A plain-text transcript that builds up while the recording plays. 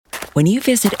When you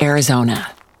visit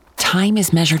Arizona, time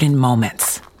is measured in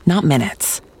moments, not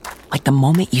minutes. Like the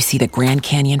moment you see the Grand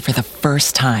Canyon for the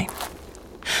first time.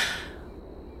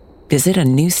 Visit a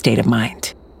new state of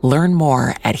mind. Learn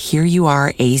more at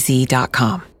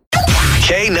hereyouareaz.com.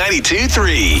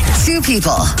 K92-3. Two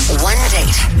people, one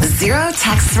date, 0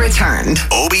 texts returned.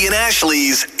 Obie and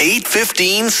Ashley's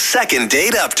 8:15 second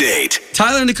date update.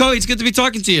 Tyler and Nicole, it's good to be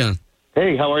talking to you.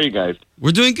 Hey, how are you guys?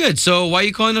 We're doing good. So why are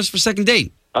you calling us for second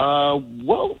date?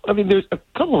 Well, I mean, there's a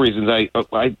couple of reasons.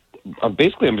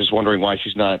 I'm just wondering why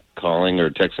she's not calling or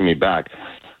texting me back.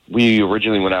 We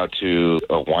originally went out to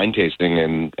a wine tasting,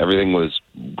 and everything was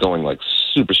going, like,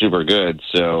 super, super good.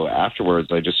 So afterwards,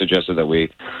 I just suggested that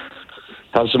we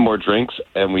have some more drinks,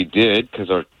 and we did, because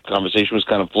our conversation was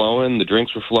kind of flowing. The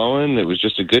drinks were flowing. It was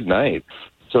just a good night.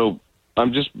 So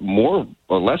I'm just more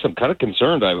or less, I'm kind of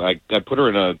concerned. I put her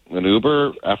in an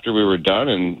Uber after we were done,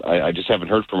 and I just haven't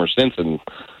heard from her since. And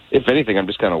if anything, I'm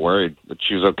just kind of worried that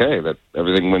she was okay, that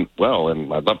everything went well,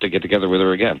 and I'd love to get together with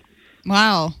her again.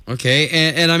 Wow. Okay,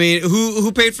 and I mean,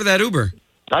 who paid for that Uber?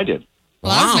 I did.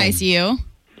 Well, that was nice of you.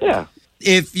 Yeah.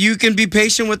 If you can be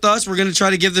patient with us, we're going to try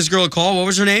to give this girl a call. What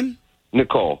was her name?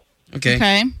 Nicole.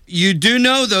 Okay. You do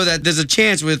know, though, that there's a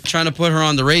chance with trying to put her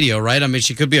on the radio, right? I mean,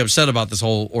 she could be upset about this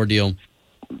whole ordeal.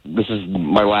 This is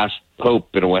my last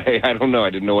hope, in a way. I don't know. I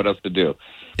didn't know what else to do.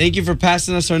 Thank you for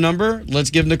passing us her number. Let's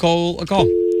give Nicole a call.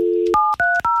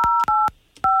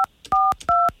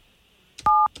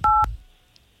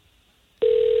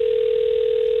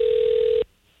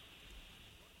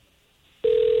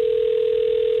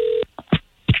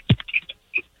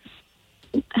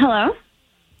 Hello?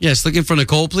 Yes, looking for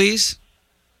Nicole, please.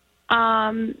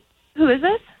 Who is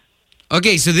this?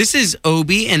 Okay, so this is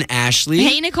Obie and Ashley.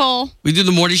 Hey, Nicole. We do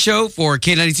the morning show for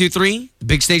K92.3, the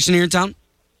big station here in town.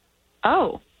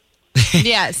 Oh.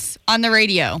 Yes, on the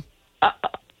radio. Okay.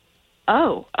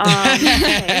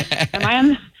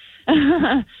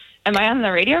 Am I on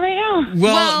the radio right now?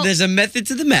 Well, there's a method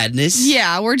to the madness.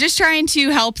 Yeah, we're just trying to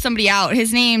help somebody out.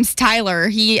 His name's Tyler.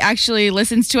 He actually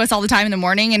listens to us all the time in the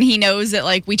morning, and he knows that,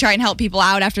 like, we try and help people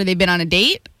out after they've been on a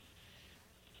date.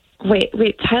 Wait,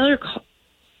 Tyler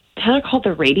called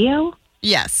the radio?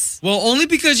 Yes. Well, only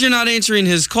because you're not answering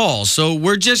his call. So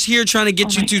we're just here trying to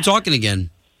get you two talking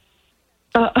again.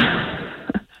 Okay.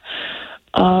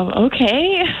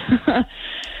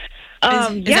 Is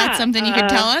that something you could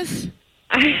tell us?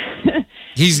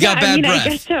 He's got bad breath. I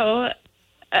guess so.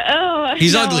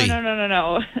 He's ugly.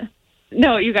 No.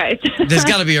 No, you guys. There's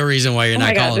got to be a reason why you're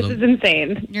not calling him. This is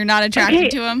insane. You're not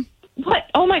attracted to him? What?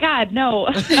 Oh, my God, no.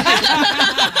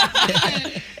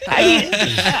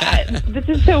 This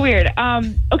is so weird.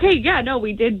 Okay, yeah, no,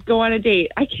 we did go on a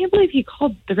date. I can't believe he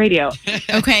called the radio.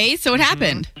 Okay, so what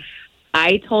happened?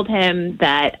 I told him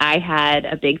that I had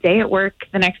a big day at work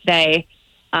the next day.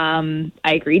 I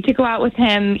agreed to go out with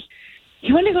him.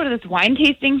 He wanted to go to this wine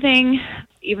tasting thing,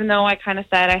 even though I kind of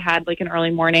said I had like an early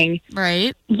morning.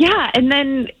 Right. Yeah, and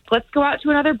then let's go out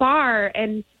to another bar.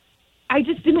 And I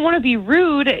just didn't want to be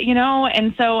rude,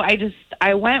 and so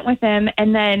I went with him.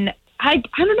 And then I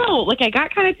don't know, like I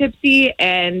got kind of tipsy,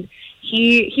 and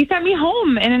he sent me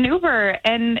home in an Uber.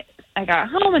 And I got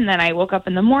home, and then I woke up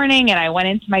in the morning, and I went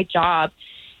into my job.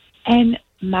 And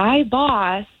my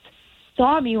boss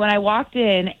saw me when I walked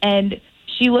in, and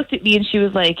she looked at me, and she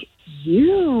was like,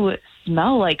 "You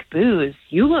smell like booze.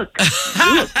 You look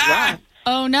rough."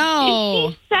 Oh, no.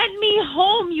 And she sent me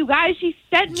home, you guys. She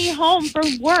sent me home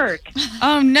from work.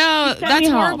 Oh, no. That's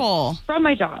horrible. From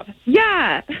my job.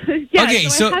 Yeah. Okay,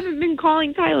 so I haven't been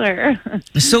calling Tyler.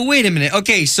 So wait a minute.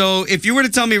 Okay, so if you were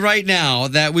to tell me right now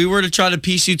that we were to try to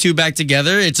piece you two back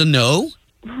together, it's a no?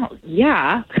 Well,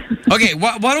 yeah. Okay,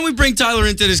 why don't we bring Tyler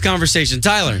into this conversation?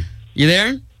 Tyler, you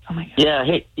there? Oh, my God.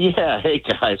 Hey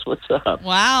guys, what's up?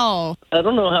 Wow. I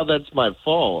don't know how that's my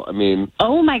fault. I mean...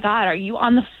 Oh, my God, are you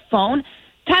on the phone?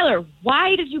 Tyler,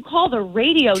 why did you call the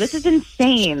radio? This is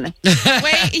insane.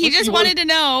 Wait, he just wanted to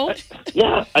know.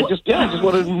 I just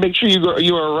wanted to make sure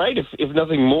you were all right, if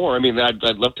nothing more. I mean, I'd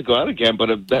love to go out again, but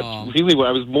that's really what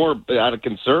I was more out of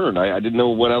concern. I didn't know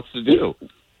what else to do.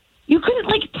 You couldn't,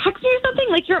 like, text me or something?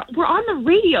 Like, we're on the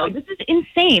radio. This is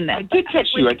insane. I did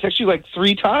text you. I texted you like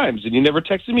 3 times, and you never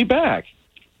texted me back.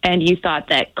 And you thought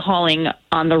that calling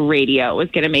on the radio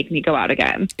was going to make me go out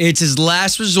again. It's his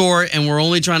last resort, and we're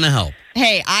only trying to help.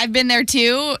 Hey, I've been there,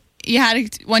 too. You had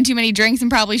one too many drinks and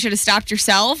probably should have stopped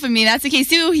yourself. I mean, that's the case,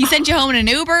 too. He sent you home in an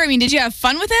Uber. I mean, did you have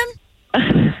fun with him?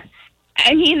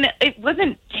 I mean, it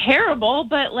wasn't terrible,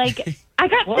 but, like... I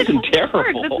got Wasn't sent home from work.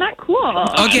 terrible. That's not cool.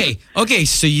 Okay,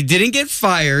 so you didn't get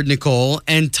fired, Nicole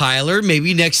and Tyler.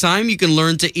 Maybe next time you can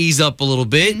learn to ease up a little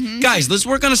bit. Guys, let's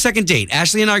work on a second date.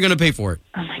 Ashley and I are going to pay for it.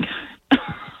 Oh my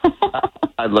god.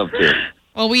 I'd love to.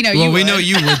 Well, we know you Well, would. we know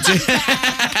you would too.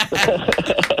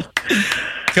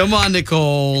 Come on,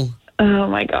 Nicole. Oh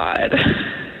my god.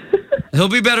 He'll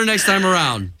be better next time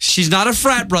around. She's not a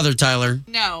frat brother, Tyler.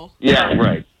 No. Yeah,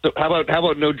 right. So how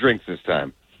about no drinks this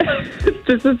time?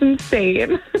 This is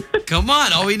insane. Come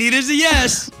on, all we need is a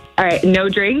yes. All right, no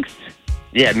drinks.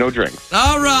 Yeah, no drinks.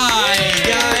 All right,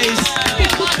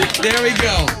 guys. There we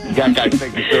go. Yeah, guys,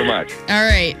 thank you so much. All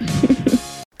right.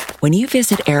 When you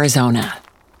visit Arizona,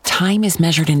 time is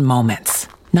measured in moments,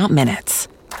 not minutes.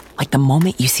 Like the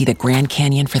moment you see the Grand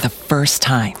Canyon for the first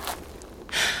time.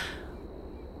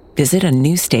 Visit a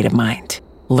new state of mind.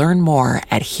 Learn more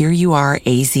at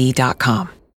hereyouareaz.com.